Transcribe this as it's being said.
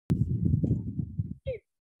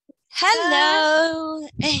Good. Hello.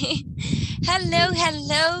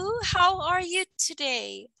 Hello. How are you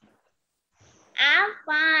today? I'm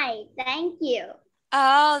fine. Thank you.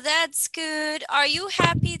 Oh, that's good. Are you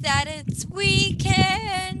happy that it's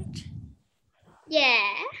weekend? Yeah.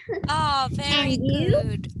 Oh, very And you?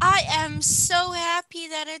 good. I am so happy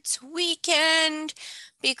that it's weekend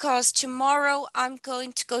because tomorrow I'm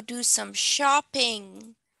going to go do some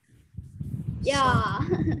shopping. So, Yeah.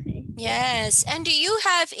 yes. And do you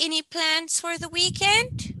have any plans for the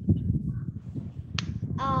weekend?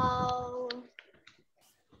 Oh.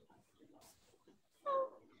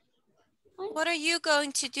 What are you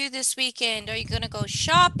going to do this weekend? Are you going to go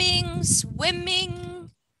shopping,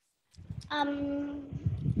 swimming? Um.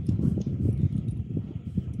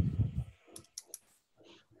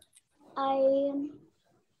 I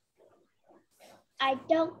I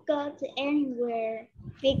don't go to anywhere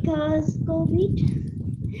because COVID.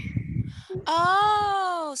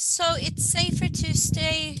 Oh, so it's safer to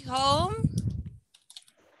stay home?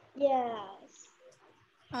 Yes.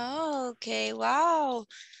 Oh, okay. Wow.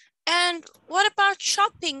 And what about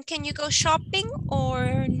shopping? Can you go shopping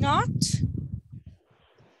or not?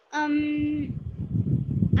 Um.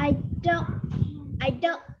 I don't. I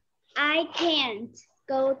don't. I can't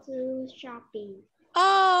go to shopping.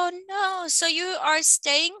 Oh, no. So you are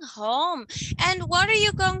staying home. And what are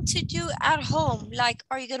you going to do at home? Like,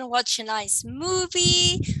 are you going to watch a nice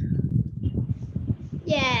movie?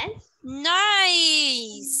 Yes.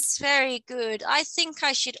 Nice. Very good. I think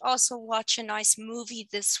I should also watch a nice movie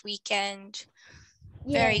this weekend.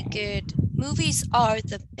 Very Yes. good. Movies are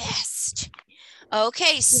the best.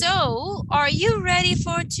 Okay, so are you ready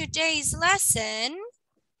for today's lesson?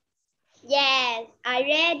 Yes. I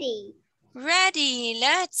ready. Ready.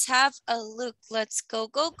 Let's have a look. Let's go.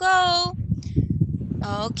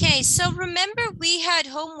 Okay, so remember we had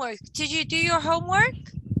homework. Did you do your homework?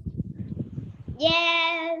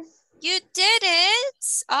 Yes. You did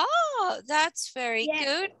it. Oh, that's very Yes.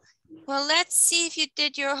 good. Well, let's see if you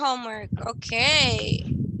did your homework. Okay.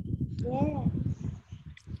 Yes.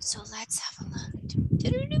 So let's have a look.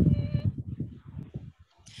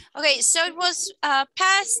 Okay, so it was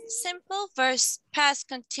past simple versus past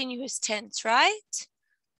continuous tense, right?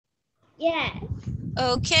 Yes.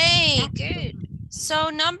 Okay, good. So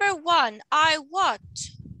number one, I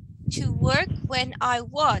want to work when I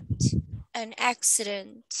want an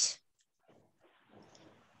accident.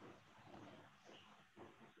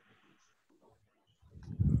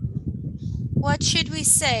 What should we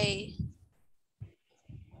say?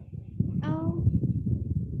 Oh,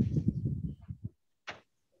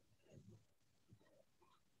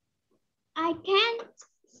 I can't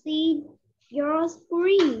see your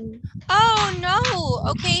screen. Oh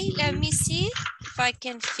no. Okay, let me see if I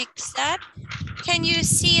can fix that. Can you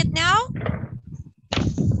see it now?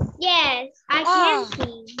 Yes, I can Oh,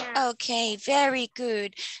 see now. okay, very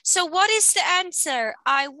good. So what is the answer?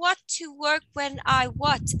 I want to work when I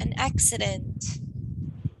want an accident.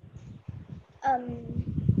 Um.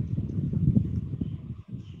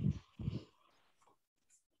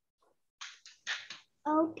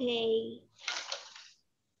 Okay.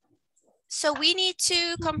 So we need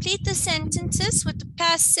to complete the sentences with the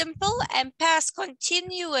past simple and past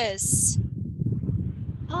continuous.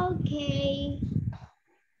 Okay.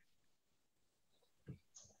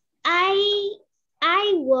 I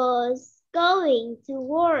I was going to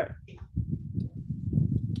work.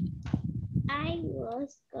 I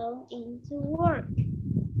was going to work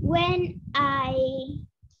when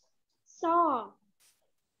saw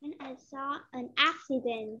I saw an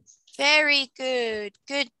accident. Very good.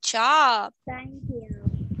 Good job. Thank you.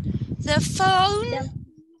 The phone. The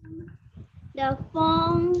the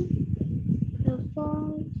phone the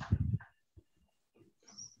phone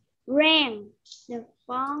rang. The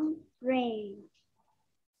phone rang.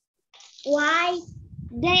 Why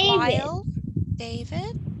While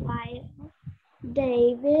David While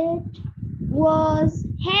David was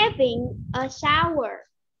having a shower.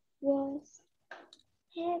 Was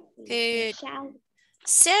having a Good. shower.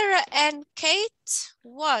 Sarah and Kate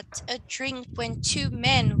want a drink when two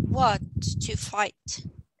men want to fight.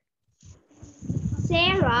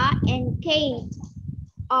 Sarah and Kate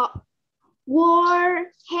were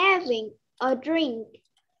having a drink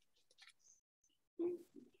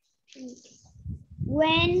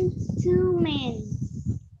when two men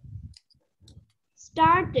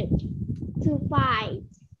started to fight.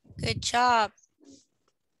 Good job.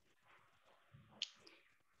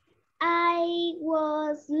 I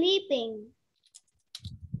was sleeping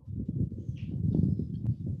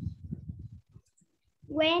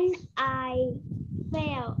when I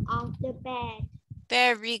fell off the bed.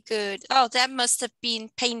 Very good. Oh, that must have been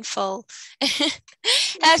painful.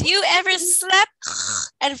 Have you ever slept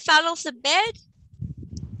and fell off the bed?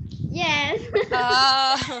 Yes.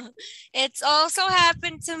 It's also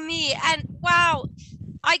happened to me. And wow,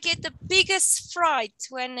 I get the biggest fright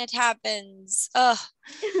when it happens. All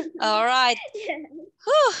right. Yes.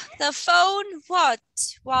 Whew, the phone what?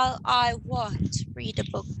 While I what? Read a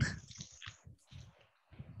book.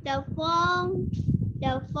 The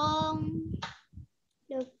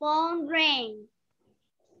phone rang.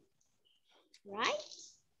 Right?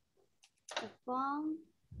 The phone.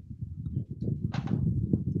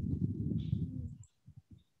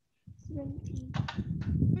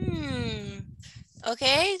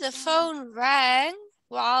 Okay, the phone rang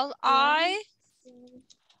while I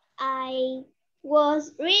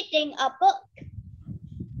was reading a book.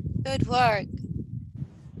 Good work.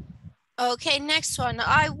 Okay, next one.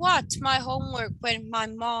 I what? My homework when my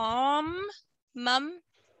mom.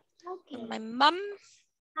 Okay. My mom.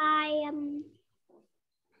 I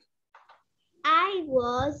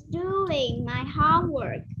was doing my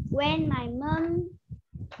homework when my mom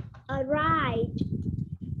arrived.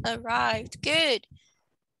 Good.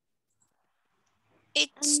 It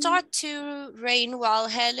started to rain while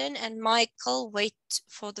Helen and Michael wait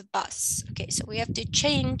for the bus. Okay, so we have to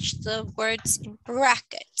change the words in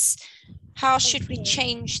brackets. How should we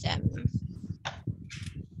change them?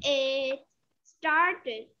 It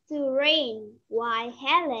started to rain while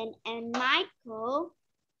Helen and Michael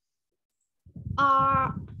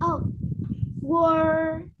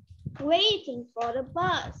were waiting for the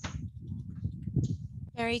bus.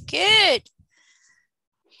 Very good.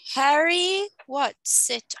 Harry, what?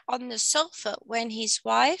 Sit on the sofa when his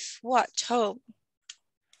wife, what? Home.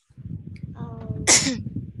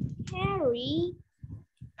 Harry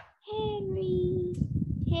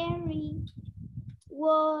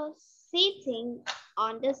was sitting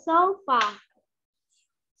on the sofa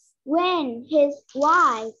when his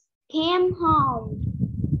wife came home.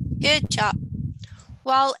 Good job.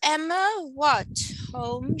 While Emma, what?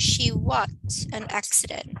 Home, she what? An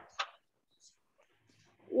accident.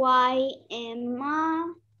 Why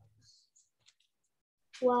Emma?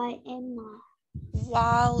 While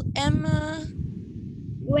Emma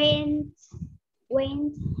went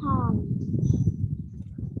home.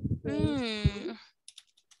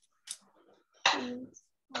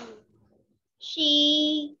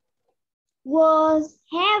 She was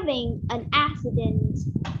having an accident.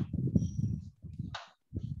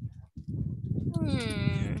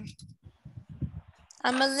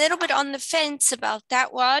 I'm a little bit on the fence about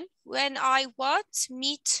that one. When I what?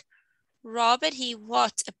 Meet Robert, he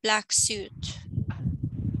what? A black suit.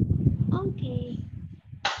 Okay.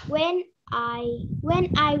 When I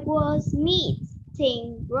was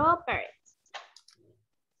meeting Robert,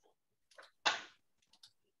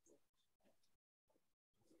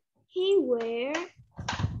 he wear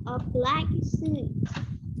a black suit.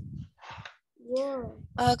 Whoa.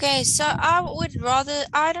 Okay, so I would rather,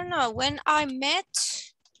 I don't know, when I met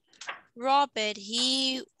Robert,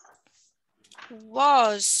 he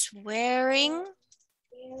was wearing.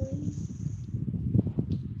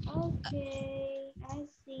 Okay, I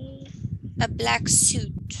see. A black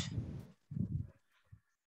suit.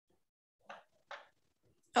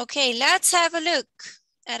 Okay, let's have a look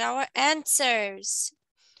at our answers.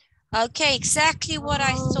 Okay, exactly what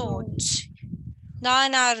I thought.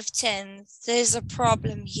 9 out of 10. There's a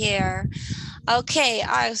problem here. Okay,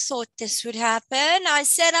 I thought this would happen. I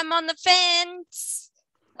said I'm on the fence.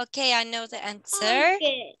 Okay, I know the answer.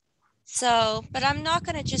 Okay. So, but I'm not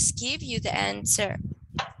going to just give you the answer.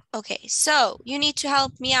 Okay, so you need to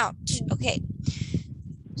help me out. Okay.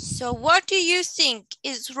 So what do you think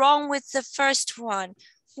is wrong with the first one?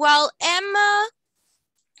 Well, Emma.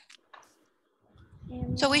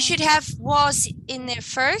 So we should have was in there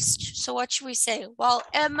first. So what should we say? Well,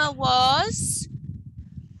 Emma was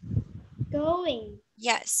going.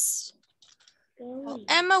 Yes. Going. Well,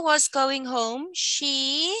 Emma was going home.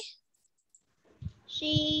 She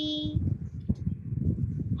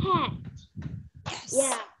had. Yes.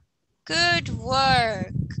 Yeah. Good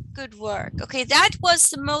work. Good work. Okay, that was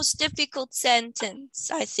the most difficult sentence,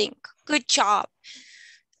 I think. Good job.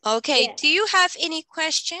 Okay, Yeah. do you have any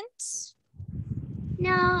questions?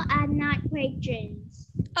 No, I'm not questions.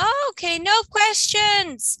 Okay, no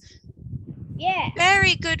questions. Yeah.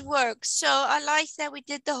 Very good work. So I like that we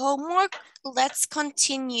did the homework. Let's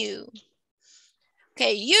continue.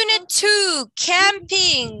 Okay, Unit 2,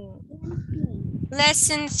 camping.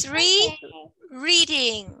 Lesson 3,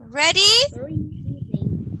 reading. Ready?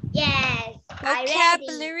 Reading. Yes.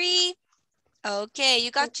 Vocabulary. Okay, you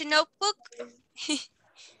got your notebook?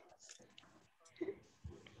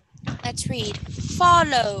 Let's read.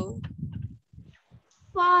 Follow.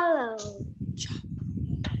 Follow.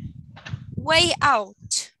 Way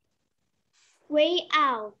out. Way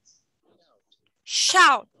out.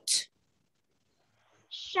 Shout.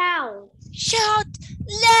 Shout. Shout.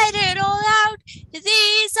 Let it all out.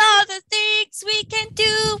 These are the things we can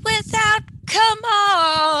do without. Come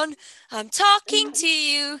on. I'm talking to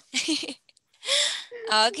you.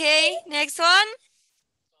 Okay, next one.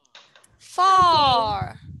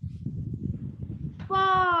 Far.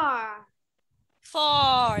 Far.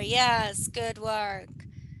 Far. Yes, good work.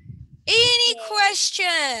 Any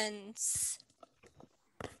questions?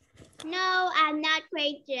 No, I'm not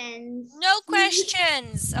questions. No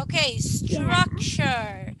questions. Okay,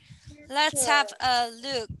 structure. Let's have a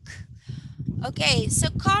look. Okay, so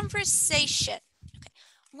conversation. Okay.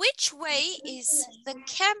 Which way is the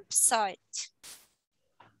campsite?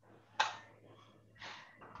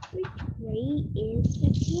 Which way is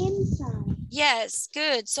the campsite? Yes,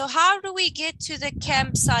 good. So how do we get to the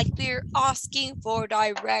campsite? We're asking for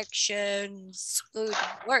directions. Good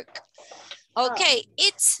work. Okay,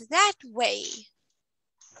 it's that way.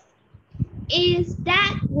 Is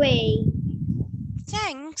that way.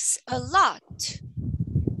 Thanks a lot.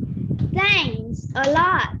 Thanks a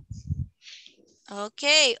lot.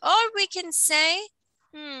 Okay, or we can say,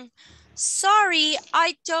 sorry,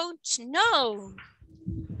 I don't know.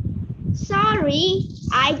 Sorry,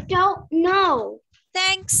 I don't know.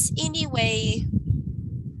 Thanks anyway.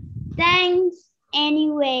 Thanks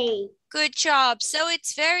anyway. Good job. So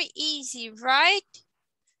it's very easy, right?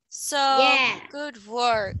 So yeah. Good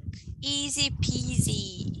work. Easy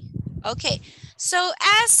peasy. Okay, so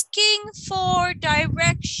asking for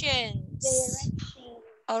directions.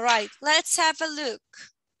 All right, let's have a look.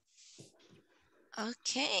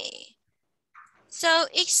 Okay. So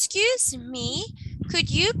excuse me, could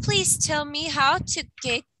you please tell me how to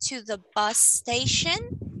get to the bus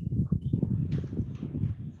station?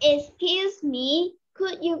 Excuse me,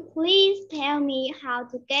 could you please tell me how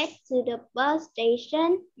to get to the bus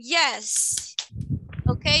station? Yes.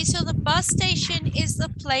 Okay, so the bus station is the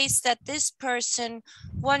place that this person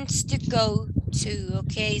wants to go to.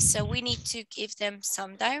 Okay, so we need to give them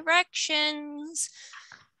some directions.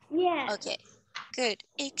 Yeah. Okay, good.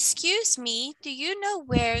 Excuse me, do you know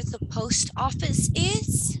where the post office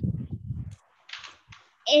is?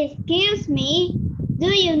 Excuse me, do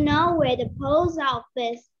you know where the post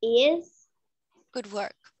office is? Good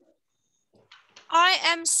work. I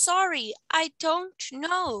am sorry, I don't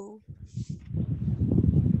know.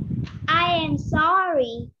 I am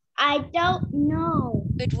sorry, I don't know.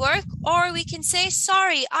 Good work. Or we can say,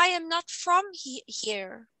 sorry, I am not from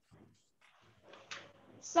here.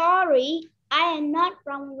 Sorry, I am not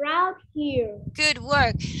from around here. Good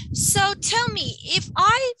work. So tell me, if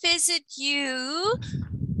I visit you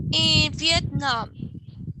in Vietnam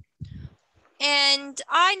and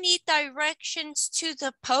I need directions to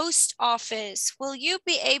the post office, will you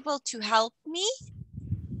be able to help me?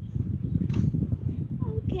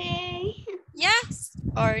 Okay. Yes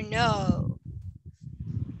or no?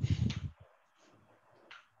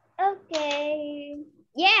 Okay.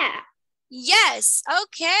 Yeah. Yes.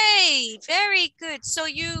 Okay. Very good. So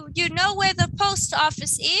you know where the post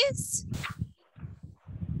office is?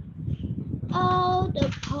 Oh, the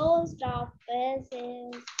post office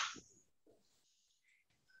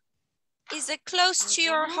Is it close to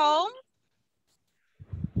your home?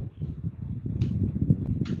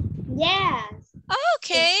 Yes.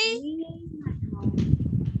 Okay.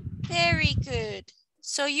 Very good.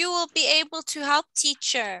 So you will be able to help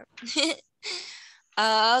teacher.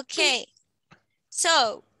 Okay.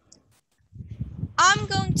 So I'm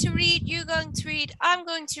going to read, you're going to read, I'm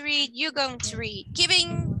going to read, you're going to read.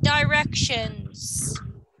 Giving directions.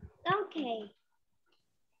 Okay.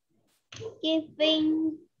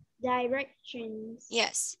 Giving directions.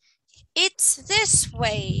 Yes. It's this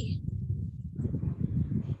way.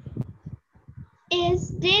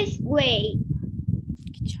 Is this way.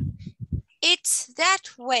 It's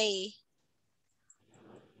that way.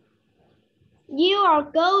 You are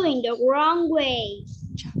going the wrong way.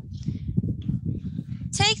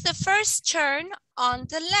 Take the first turn on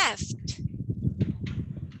the left.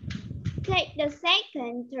 Take the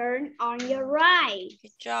second turn on your right.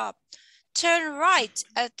 Good job. Turn right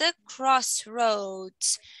at the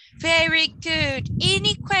crossroads. Very good.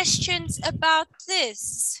 Any questions about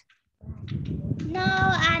this? No,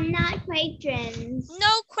 I'm not questions.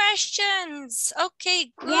 No questions.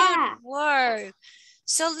 Okay, good Yeah. work.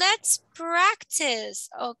 So let's practice.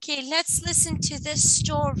 Okay, let's listen to this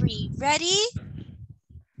story. Ready?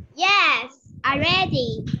 Yes. I'm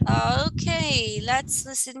ready. Okay, let's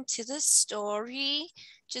listen to the story.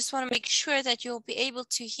 Just want to make sure that you'll be able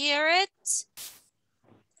to hear it.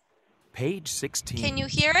 Page 16. Can you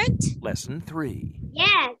hear it? Lesson 3.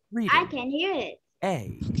 Yes, Reading. I can hear it.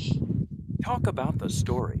 A. Talk about the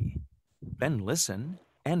story. Then listen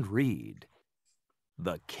and read.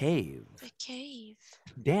 The cave. The cave.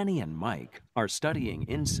 Danny and Mike are studying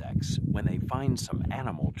insects when they find some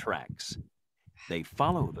animal tracks. They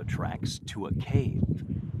follow the tracks to a cave.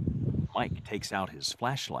 Mike takes out his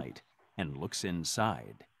flashlight and looks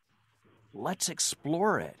inside. Let's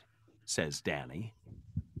explore it, says Danny.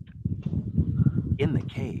 In the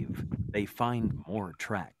cave, they find more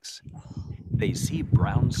tracks. They see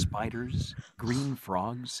brown spiders, green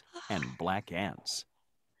frogs, and black ants.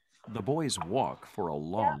 The boys walk for a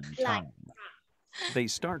long time. They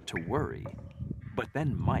start to worry, but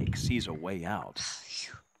then Mike sees a way out.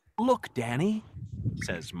 Look, Danny,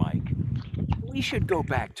 says Mike. We should go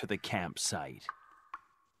back to the campsite.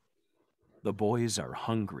 The boys are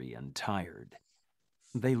hungry and tired.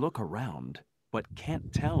 They look around, but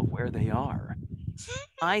can't tell where they are.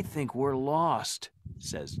 I think we're lost,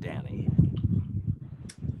 says Danny.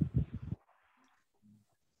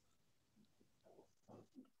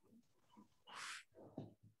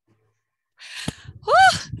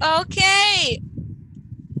 Okay.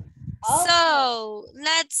 So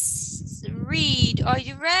let's read. Are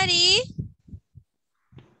you ready?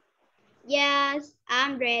 Yes,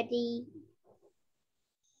 I'm ready.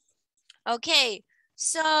 Okay,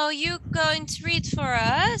 so you're going to read for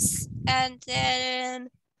us and then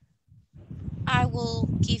I will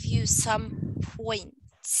give you some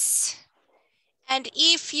points. And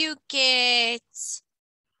if you get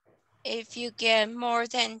more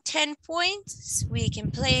than 10 points, we can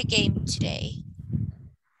play a game today.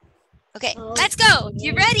 Okay, let's go.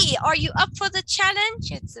 You ready? Are you up for the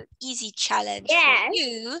challenge? It's an easy challenge for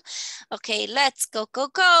you. Okay, let's go, go,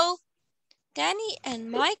 go. Danny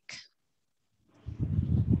and Mike.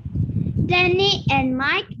 Danny and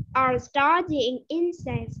Mike are studying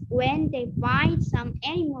insects when they find some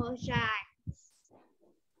animal tracks.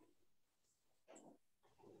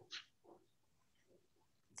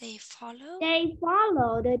 They follow? They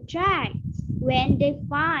follow the tracks when they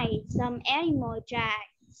find some animal tracks.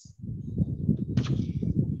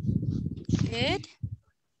 Good.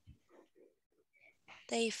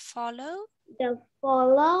 They follow? They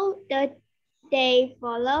follow the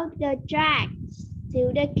tracks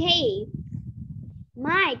to the cave.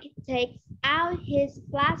 Mike takes out his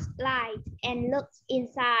flashlight and looks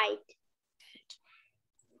inside.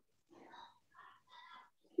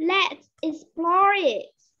 Let's explore it,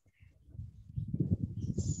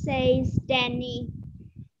 says Danny.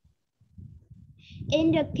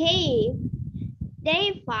 In the cave,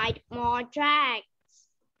 they find more tracks.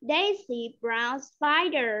 They see brown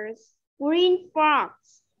spiders, green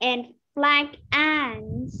frogs, and black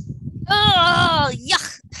ants. Oh,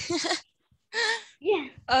 yuck. Yeah.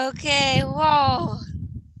 Okay, whoa.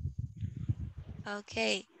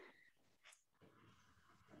 Okay.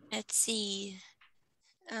 Let's see.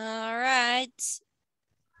 All right.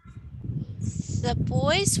 The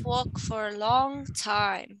boys walk for a long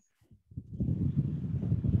time.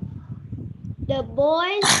 The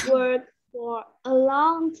boys work for a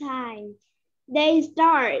long time. They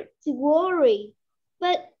start to worry,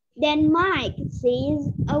 but then Mike sees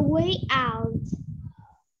a way out.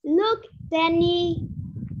 Look, Danny,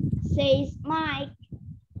 says Mike.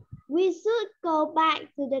 We should go back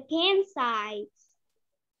to the campsite.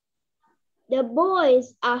 The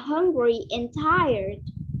boys are hungry and tired.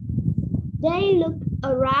 They look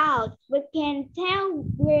around but can't tell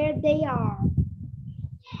where they are.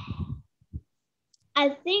 I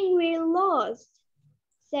think we're lost,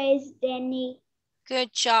 says Danny.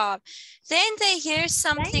 Good job. Then they hear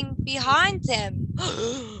something behind them.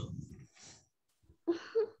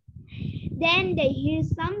 Then they hear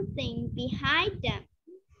something behind them.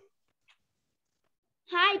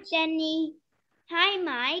 Hi, Danny. Hi,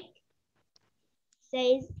 Mike,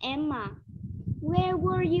 says Emma. Where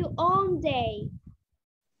were you all day?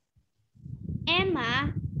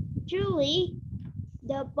 Emma, Julie,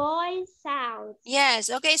 the boys shout. Yes,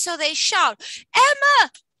 okay, so they shout, Emma,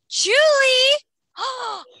 Julie.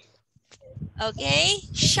 Okay,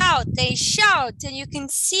 shout, they shout, and you can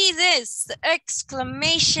see this, the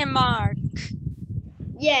exclamation mark.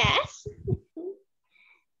 Yes.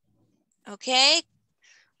 Okay,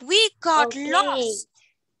 we got lost.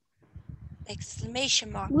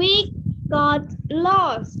 Exclamation mark. We got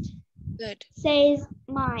lost. Good. Says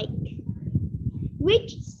Mike.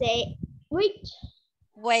 Which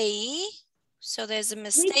way? So there's a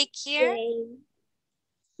mistake here.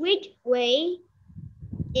 Which way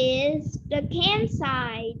is the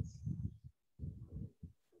campsite?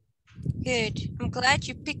 Good. I'm glad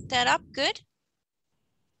you picked that up. Good.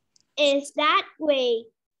 Is that way,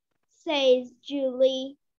 says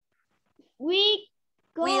Julie. We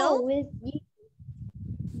go with you.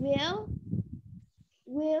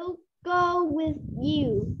 We'll go with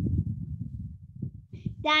you.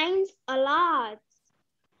 Thanks a lot.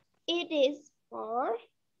 It is far.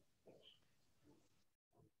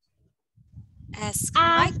 Ask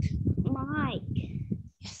Mike. Mike.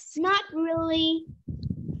 Yes. Not really,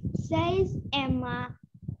 says Emma.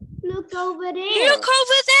 Look over there. Look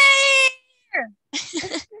over there.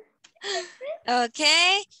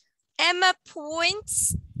 Okay. Emma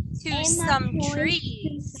points to some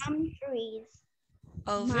trees.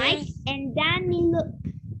 Over. Mike and Danny look.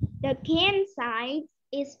 The campsite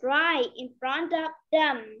is right in front of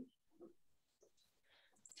them.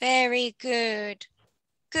 Very good.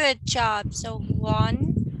 Good job. So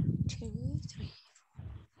 1, 2, 3, 4,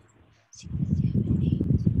 6, 7, 8,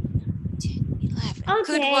 9, 10, 11. Okay.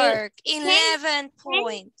 Good work. 11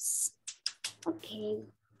 points. Okay.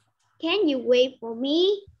 Can you wait for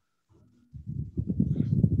me?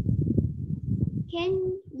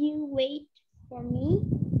 Can you wait for me?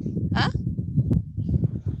 Huh?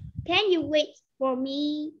 Can you wait for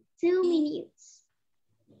me 2 minutes?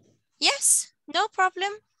 Yes, no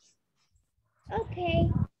problem. Okay.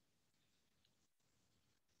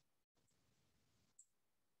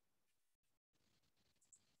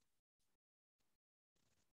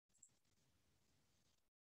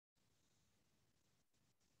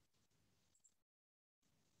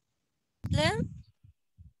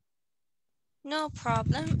 No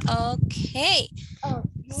problem. Okay.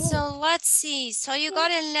 So let's see. So you got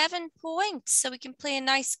 11 points. So we can play a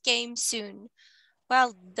nice game soon.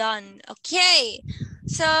 Well done. Okay.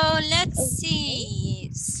 So let's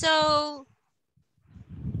see. So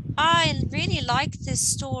I really like this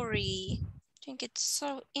story. I think it's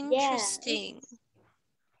so interesting. Yeah.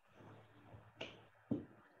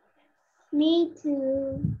 Me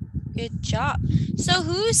too. Good job. So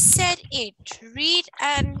who said it? Read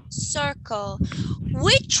and circle.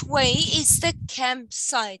 Which way is the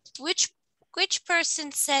campsite? Which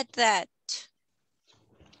person said that?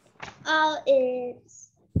 Oh,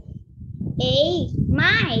 it's A.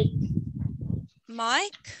 Mike.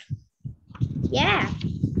 Mike? Yeah.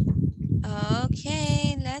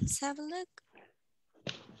 Okay, let's have a look.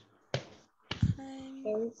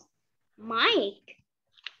 It's Mike.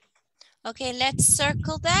 Okay, let's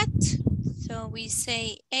circle that. So we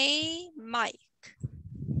say A. Mike.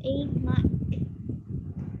 A. Mike.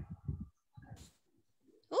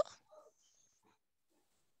 Ooh.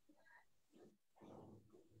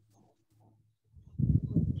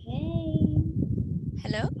 Okay.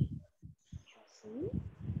 Hello?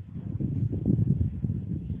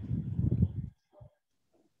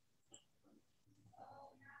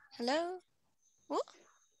 Hello? Ooh.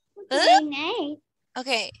 Okay,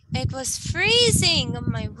 okay, it was freezing. Oh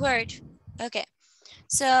my word. Okay,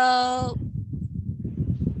 so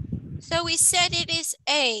we said it is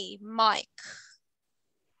A, Mike.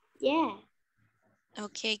 Yeah.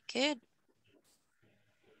 Okay, good.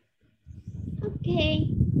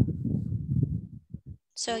 Okay.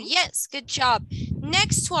 So yes, good job.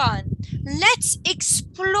 Next one. Let's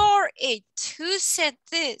explore it. Who said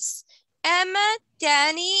this? Emma,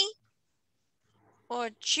 Danny, or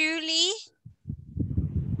Julie?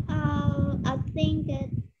 I think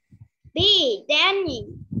it's B. Danny.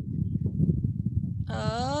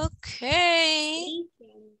 Okay.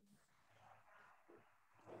 B.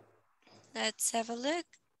 Let's have a look.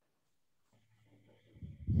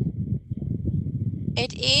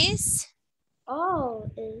 It is? Oh,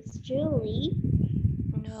 it's Julie.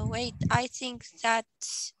 No, wait, I think that,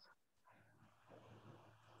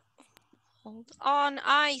 hold on,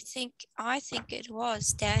 I think it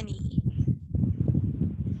was Danny.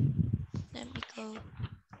 Let me go.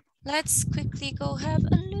 Let's quickly go have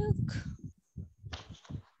a look.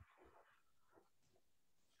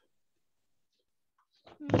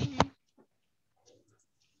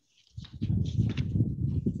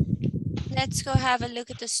 Let's go have a look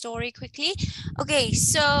at the story quickly. Okay,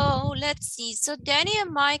 so let's see. So Danny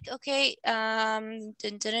and Mike, okay,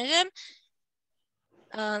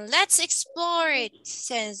 let's explore it,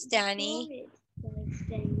 says Danny.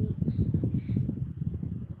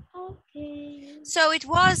 Okay. So it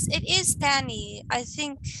is Danny. I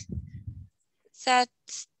think that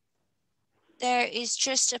there is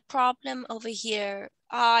just a problem over here.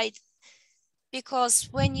 Because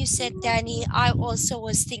when you said Danny, I also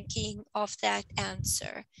was thinking of that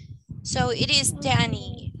answer. So it is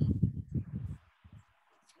Danny.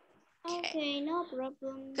 Okay, no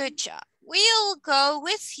problem. Good job. We'll go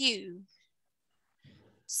with you.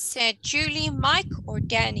 Said Julie, Mike, or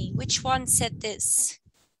Danny? Which one said this?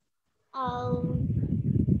 I'll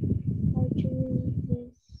do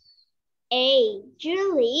this. A,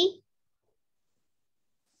 Julie.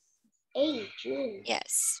 A, Julie.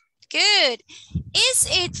 Yes. Good. Is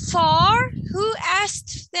it far? Who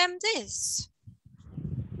asked them this?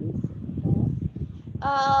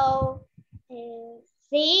 Oh,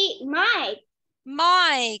 see, Mike.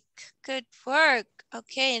 Mike. Good work.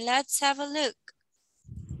 Okay, let's have a look.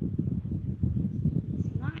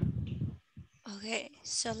 Okay,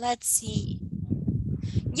 so let's see.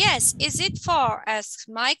 Yes, is it far? Asks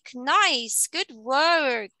Mike. Nice, good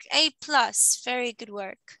work. A plus, very good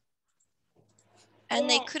work. And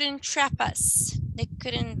they couldn't trap us. They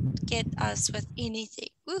couldn't get us with anything.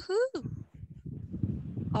 Woohoo!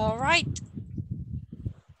 All right.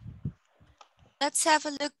 Let's have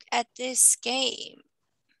a look at this game.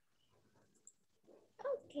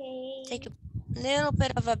 Okay. Take a little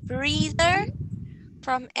bit of a breather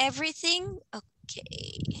from everything.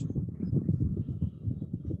 Okay.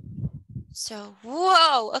 So,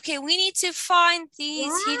 whoa. Okay, we need to find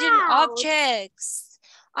these hidden objects.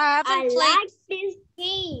 I haven't played. I like this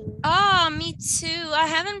game. Oh, me too. I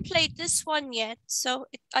haven't played this one yet, so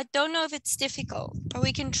I don't know if it's difficult, but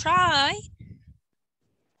we can try.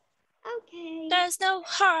 Okay. There's no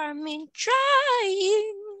harm in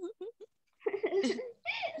trying.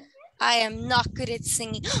 I am not good at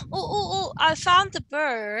singing. Oh, I found the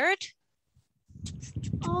bird.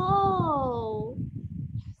 Oh.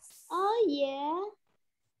 Oh, yeah.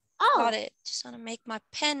 Oh. Got it. Just want to make my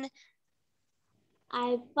pen.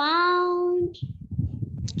 I found.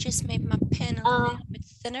 Just made my pen a little bit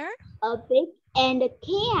thinner. A pig and a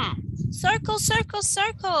cat. Circle, circle,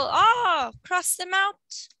 circle. Oh, cross them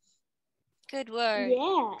out. Good work.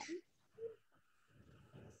 Yeah.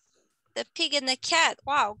 The pig and the cat.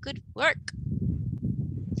 Wow, good work.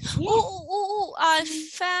 Yeah. Oh, I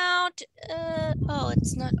found, oh,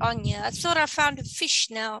 it's not on yet. I thought I found a fish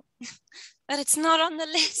now, but it's not on the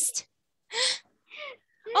list.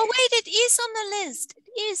 Oh, wait, it is on the list.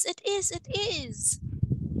 It is.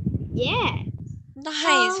 Yeah.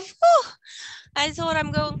 Nice. Oh, I thought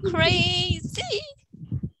I'm going crazy.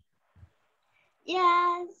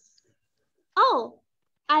 Yes. Oh,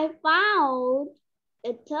 I found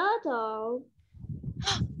a turtle.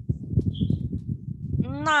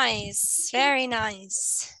 Nice, very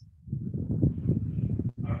nice.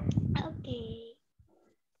 Okay.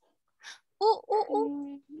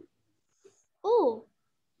 Oh. Oh,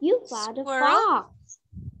 you found a Squirrel? fox.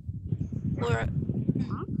 Or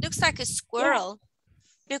looks like a squirrel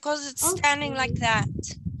because it's standing like that.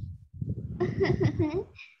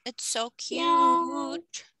 It's so cute. Yeah.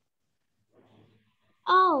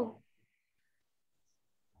 Oh,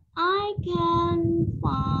 I can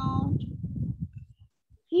find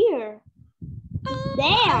here. There.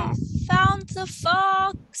 I found the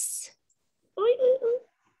fox. Ooh.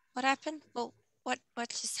 What happened? Oh, what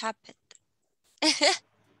just happened?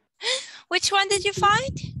 Which one did you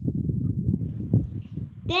find?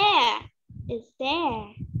 There. It's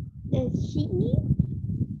there. The sheep.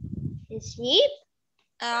 The sheep.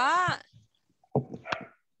 Ah.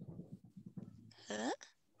 Huh?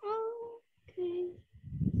 Okay.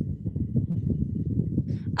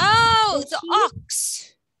 Oh, The the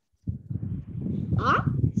ox.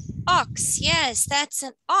 Ox? Ox, yes, that's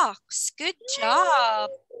an ox. Good job.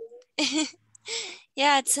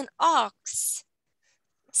 Yeah, it's an ox.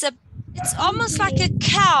 It's almost like a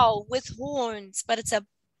cow with horns, but it's a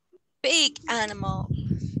big animal.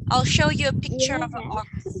 I'll show you a picture of an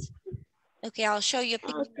ox. Okay, I'll show you a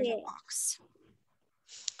picture of an ox.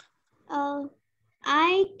 Oh,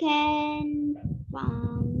 I can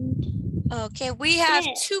find. Okay, we have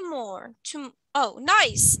two more. Oh,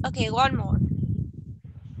 nice. Okay, one more.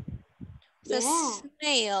 The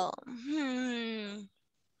snail.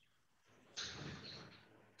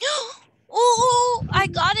 Oh, I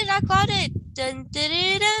got it. Dun, dun,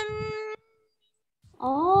 dun, dun.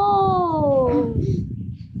 Oh.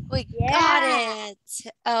 We got it.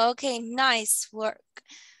 Okay, nice work.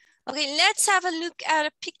 Okay, let's have a look at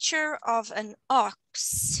a picture of an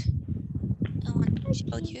ox. I want to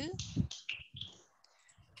show you.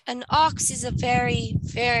 An ox is a very,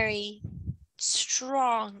 very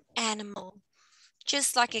strong animal.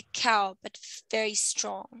 Just like a cow, but very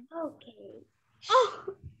strong. Okay.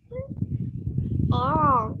 Oh.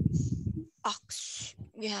 Ox. Ox.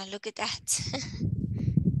 Yeah, look at that.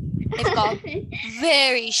 They've got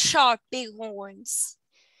very sharp, big horns.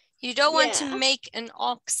 You don't want to make an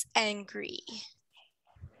ox angry.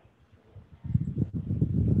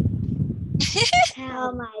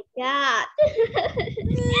 Oh my God.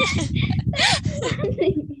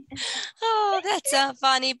 Oh, that's a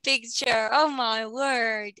funny picture. Oh my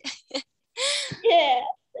word. Yeah.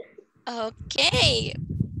 Okay.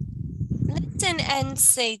 Listen and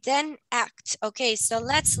say, then act. Okay, so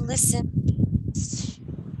let's listen. Let's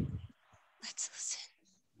listen.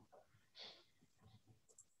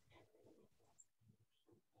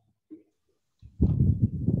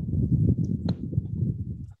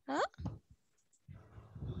 Huh?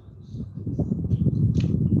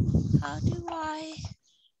 How do I?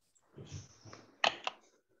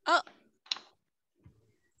 Oh,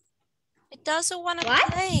 it doesn't want to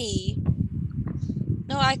play.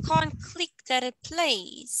 No, I can't click that it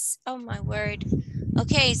plays. Oh my word.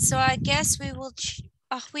 Okay, so I guess we will.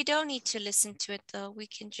 We don't need to listen to it though. We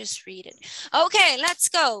can just read it. Okay, let's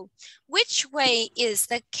go. Which way is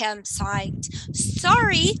the campsite?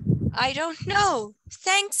 Sorry, I don't know.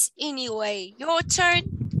 Thanks anyway. Your turn.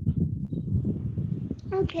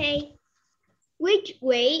 Okay. Which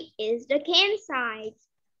way is the campsite?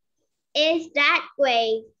 It's that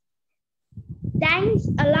way. Thanks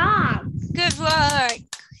a lot. Good work.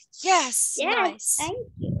 Yes, Yes, nice. thank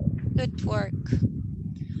you. Good work.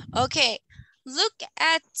 Okay, look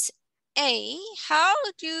at A. How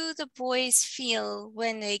do the boys feel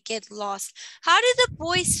when they get lost? How do the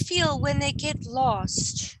boys feel when they get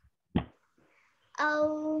lost?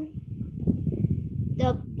 Oh,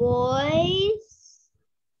 the boys,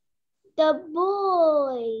 the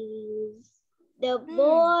boys, the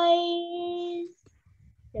boys,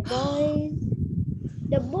 the boys,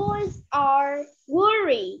 the boys are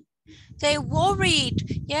worried. They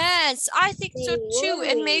worried. Yes, I think so too.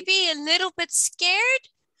 Worried. And maybe a little bit scared.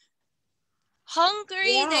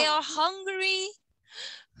 Hungry. Yeah. They are hungry.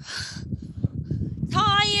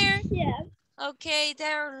 Tired. Yeah. Okay,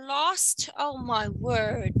 they're lost. Oh my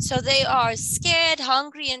word. So they are scared,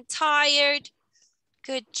 hungry, and tired.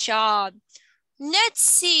 Good job. Let's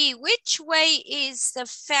see, which way is the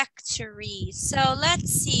factory? So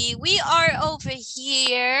let's see, we are over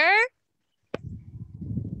here.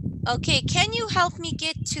 Okay, can you help me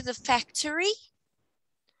get to the factory?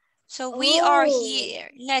 So we are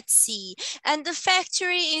here. Let's see. And the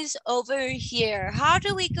factory is over here. How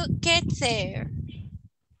do we get there?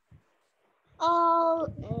 Oh,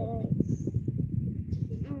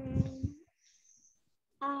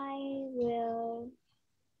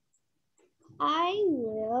 I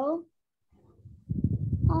will.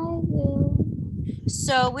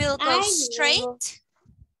 So we'll go straight.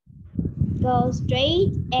 Go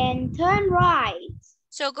straight and turn right.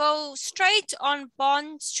 So go straight on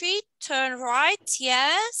Bond Street, turn right,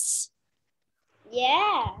 yes?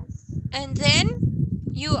 Yes. And then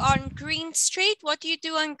you on Green Street. What do you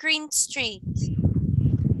do on Green Street?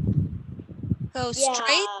 Go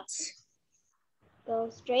straight. Go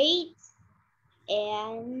straight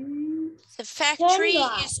and the factory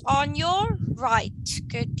right. is on your right.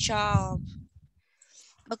 Good job.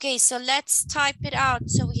 Okay, so let's type it out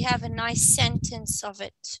so we have a nice sentence of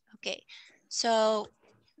it. Okay, so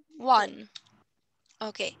 1.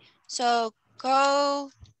 Okay, so go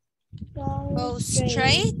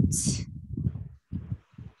straight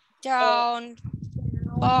down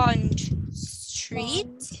Bond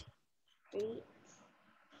Street.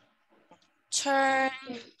 Turn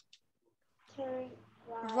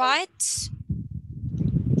right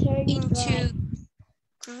into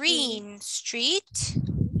Green Street.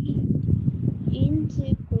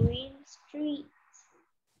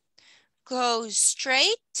 Go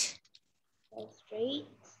straight.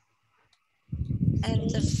 And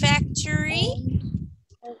the factory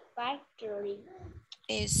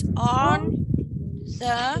is on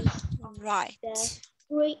the right.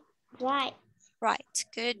 Right,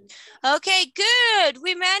 good. Okay, good.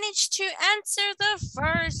 We managed to answer the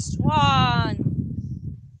first one.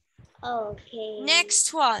 Okay.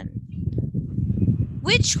 Next one.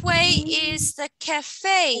 Which way is the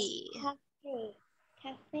cafe?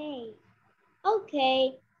 Cafe.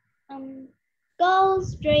 Okay. Go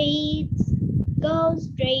straight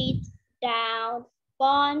down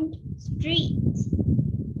Bond Street.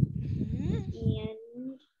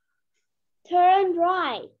 And turn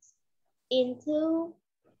right into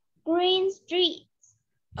Green Street.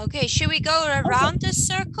 Okay, should we go around the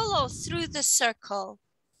circle or through the circle?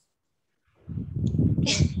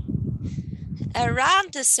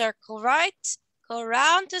 Around the circle, right? Go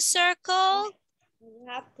around the circle.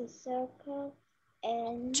 Around the circle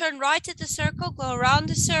and turn right at the circle, go around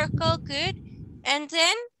the circle, good. And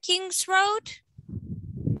then King's Road.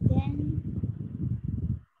 Then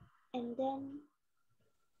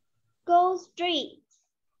go straight.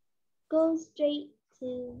 Go straight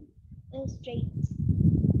to street,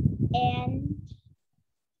 and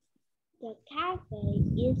the cafe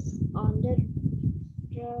is on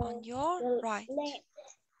On your right. left.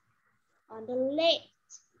 On the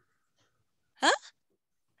left. Huh?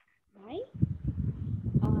 Right?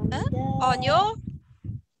 On Huh? the On your right.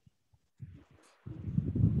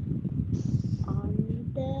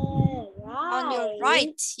 on your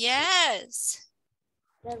right. Yes.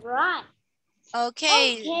 The right.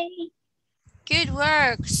 Okay. Okay. Good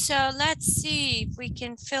work. So let's see if we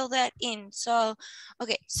can fill that in. So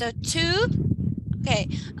okay, so 2. Okay.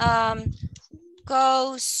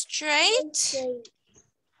 Go straight.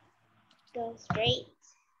 Go straight.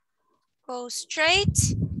 Go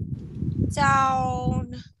straight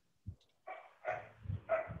down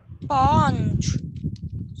Bond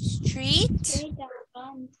Street. Straight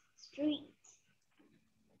down street.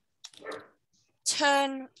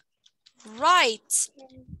 Turn right.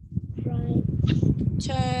 Right.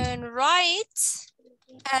 Turn right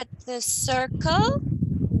at the circle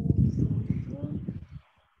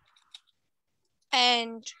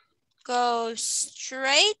and go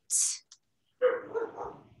straight.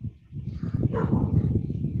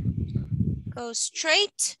 Go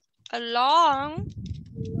straight along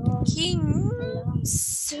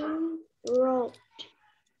King's Road.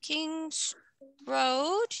 King's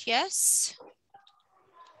Road, yes.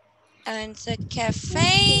 And the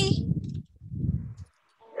cafe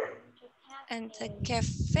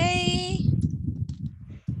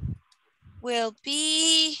will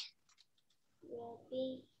be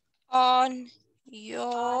on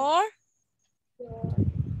your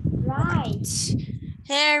right.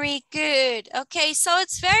 Very good. Okay, so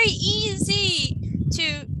it's very easy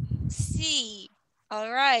to see.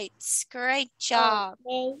 All right, great job.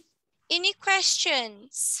 Okay. Any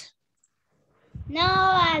questions? No,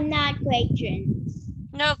 I'm not questions.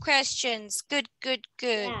 No questions. Good, good,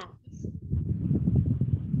 good. Yeah.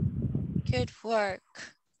 Good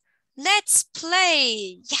work. Let's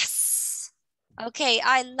play. Yes. Okay,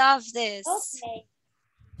 I love this. Okay.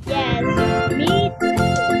 Yes, me too.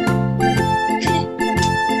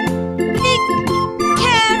 Pick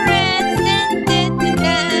carrots. Dun, dun, dun,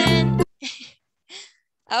 dun.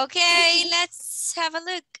 Okay, let's have a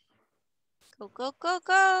look. Go, go, go,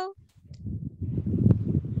 go.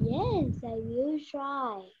 Yes, I will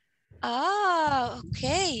try. Oh,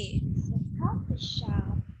 okay. It's a coffee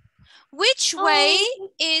shop. Which way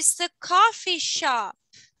is the coffee shop?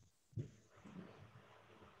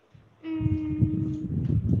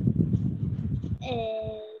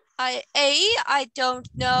 I don't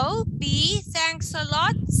know. B, thanks a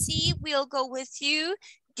lot. C, we'll go with you.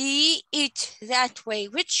 D, it that way.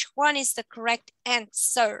 Which one is the correct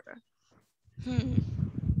answer?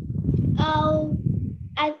 Oh,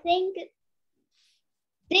 I think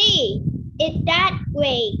D, it that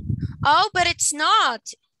way. Oh, but it's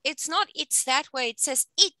not. It's not it's that way. It says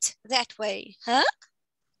it that way. Huh?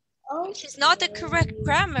 Okay. Which is not the correct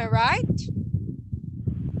grammar, right?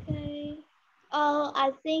 Okay. Oh,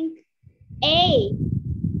 I think A.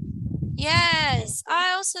 Yes,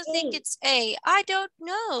 I also think it's A. I don't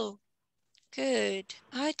know. Good.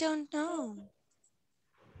 I don't know.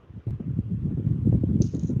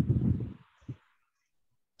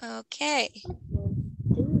 Okay.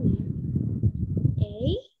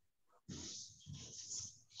 A.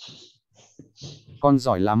 Con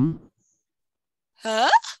giỏi lắm. Huh?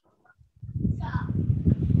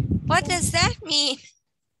 What does that mean?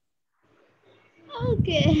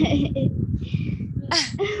 Okay.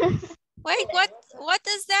 Wait, what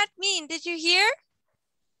does that mean? Did you hear?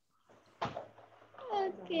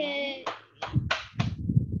 Okay.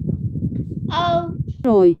 Oh.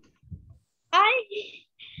 Rồi.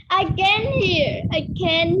 I can hear. I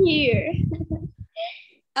can hear.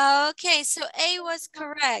 Okay, so A was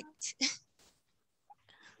correct.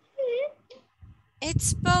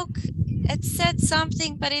 It said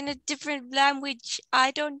something, but in a different language.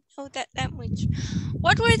 I don't know that language.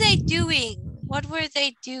 What were they doing? What were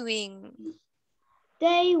they doing?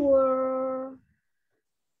 They were...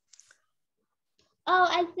 Oh,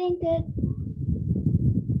 I think that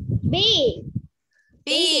B.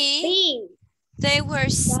 B. They were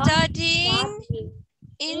studying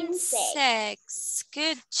insects.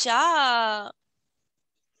 Good job.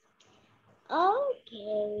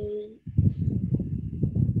 Okay.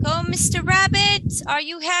 Go, Mr. Rabbit. Are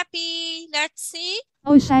you happy? Let's see.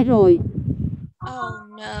 Ôi sai rồi. Oh,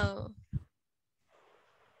 no.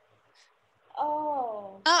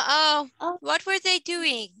 Oh. Uh-oh. Oh. What were they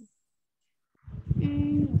doing?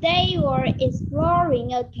 They were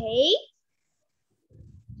exploring a cave.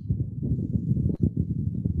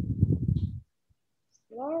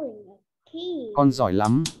 Exploring a cave. Con giỏi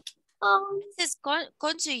lắm. This is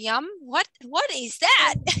Gonzuyam. What is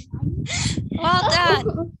that? Well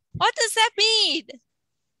done. What does that mean?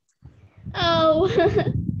 Oh.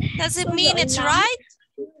 Does it mean it's right?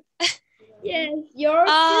 Yes, you're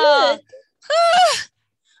Oh. good.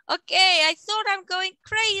 Okay, I thought I'm going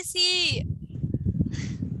crazy.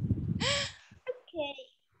 Okay.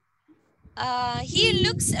 He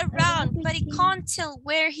looks around, but he can't tell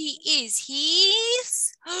where he is.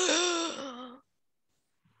 He's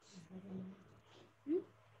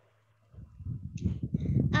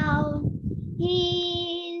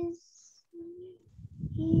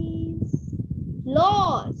he's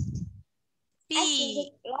lost.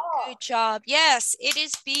 B. Good job. Yes, it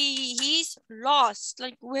is B. He's lost.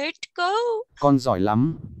 Like, where to go? Con giỏi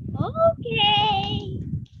lắm. Okay.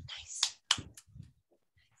 Nice.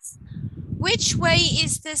 Which way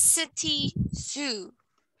is the city zoo?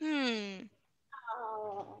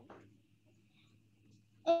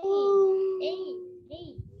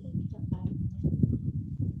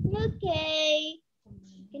 Okay.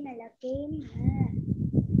 Cái này là kem hả?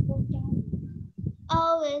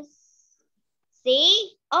 Oh,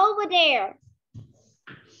 see? Over there.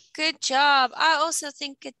 Good job. I also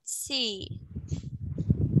think it's C.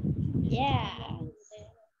 Yeah.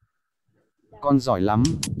 Con giỏi lắm.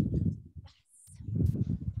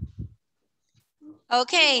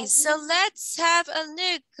 Okay, so let's have a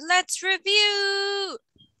look. Let's review.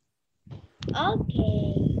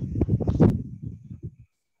 Okay.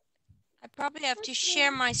 I probably have to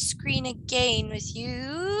share my screen again with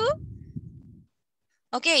you.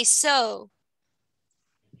 Okay, so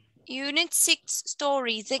Unit 6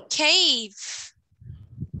 story, the cave.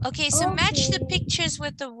 Okay, so match the pictures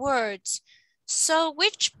with the words. So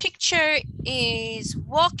which picture is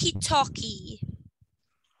walkie-talkie?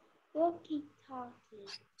 Walkie-talkie.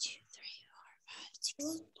 1, 2, 3, 4, 5,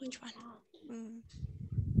 6. Which one?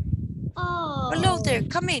 Oh. Hello there,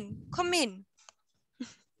 come in, come in.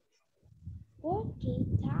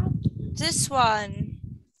 Walkie-talkie. This one.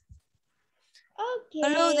 Okay.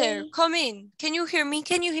 Hello there, come in. Can you hear me?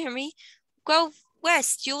 Can you hear me? Go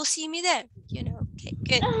west, you'll see me there. You know, okay,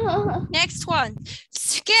 good. Next one.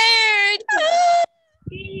 Scared.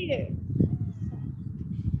 Here.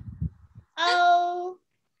 Oh.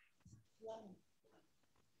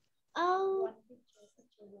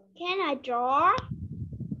 Can I draw?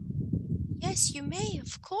 Yes, you may,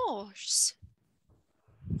 of course.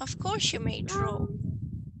 Of course you may draw.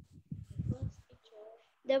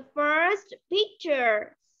 The first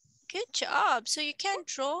picture. Good job. So you can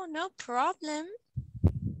draw, no problem.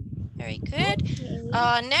 Very good.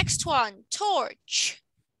 Okay. Next one, torch.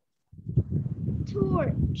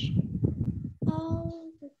 Torch.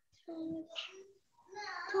 Oh, the torch.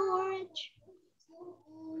 Torch.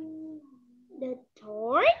 The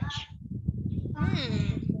torch?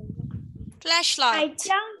 Flashlight. I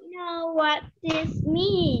don't know what this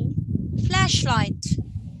means. Flashlight.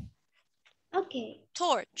 Okay.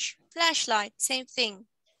 Torch. Flashlight. Same thing.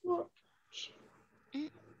 Torch.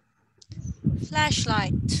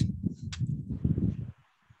 Flashlight.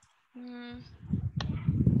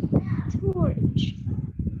 Torch.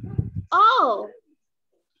 Oh.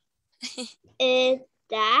 Is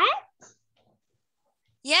that?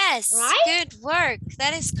 Yes. Right? Good work.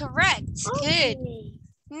 That is correct. Okay. Good.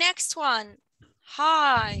 Next one.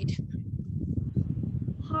 Hide.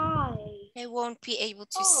 Hide. They won't be able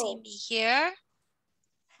to see me here.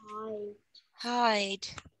 Hide. Hide.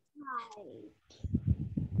 Hide.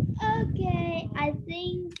 Okay, I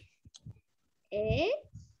think it's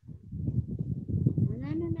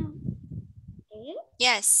no. It?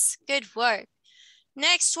 Yes, good work.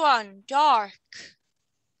 Next one, dark.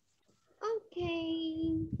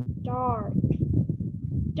 Okay, dark.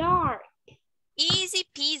 Dark. Easy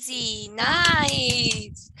peasy,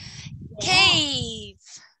 nice. Yeah. Cave.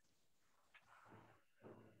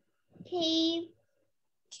 Cave.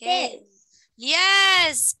 Cave.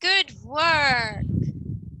 Yes, good work.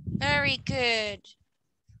 Very good.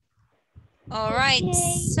 All right,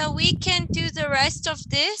 so we can do the rest of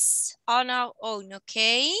this on our own,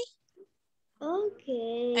 okay?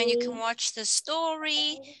 Okay. And you can watch the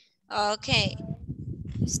story. Okay,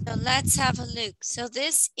 so let's have a look. So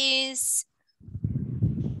this is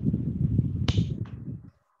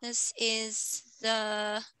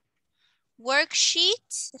the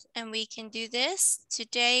worksheet, and we can do this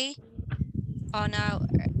today on our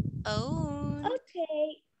own.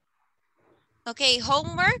 Okay. Okay,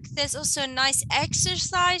 homework. There's also a nice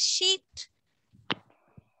exercise sheet.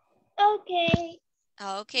 Okay.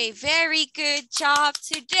 Okay, very good job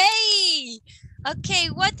today. Okay,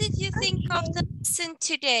 what did you think of the lesson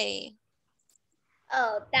today?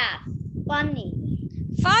 Oh, that's funny.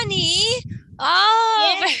 Funny.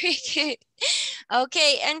 Oh, Yes. very good.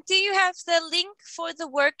 Okay, and do you have the link for the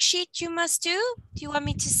worksheet you must do? Do you want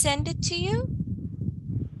me to send it to you?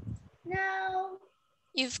 No.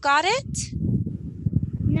 You've got it?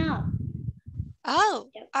 No. Oh,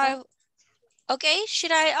 okay.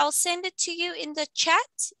 I'll send it to you in the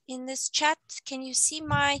chat. In this chat, can you see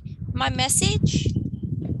my message?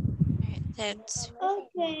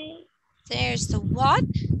 Okay. There's the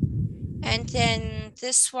one. And then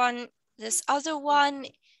this one, this other one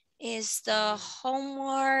is the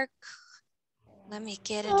homework. Let me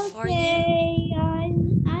get it for you. Okay,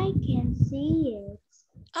 I can see it.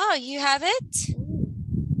 Oh, you have it?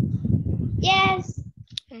 Yes.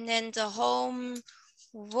 And then the homework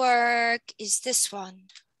is this one.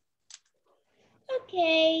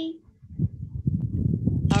 Okay.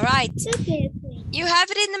 All right. Okay. You have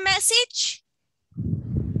it in the message?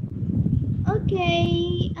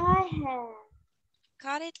 Okay, I have.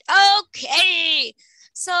 Got it? Okay.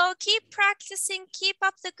 So keep practicing, keep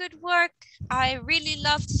up the good work. I really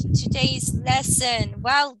loved today's lesson.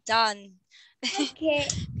 Well done. Okay.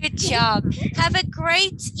 Good job. Have a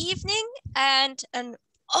great evening and an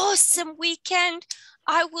awesome weekend.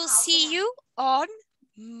 I will see you on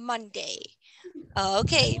Monday.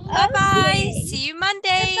 Okay, bye-bye. Okay. See you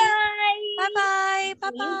Monday. Bye-bye.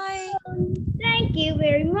 Bye-bye. Bye-bye. Thank you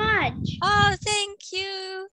very much. Oh,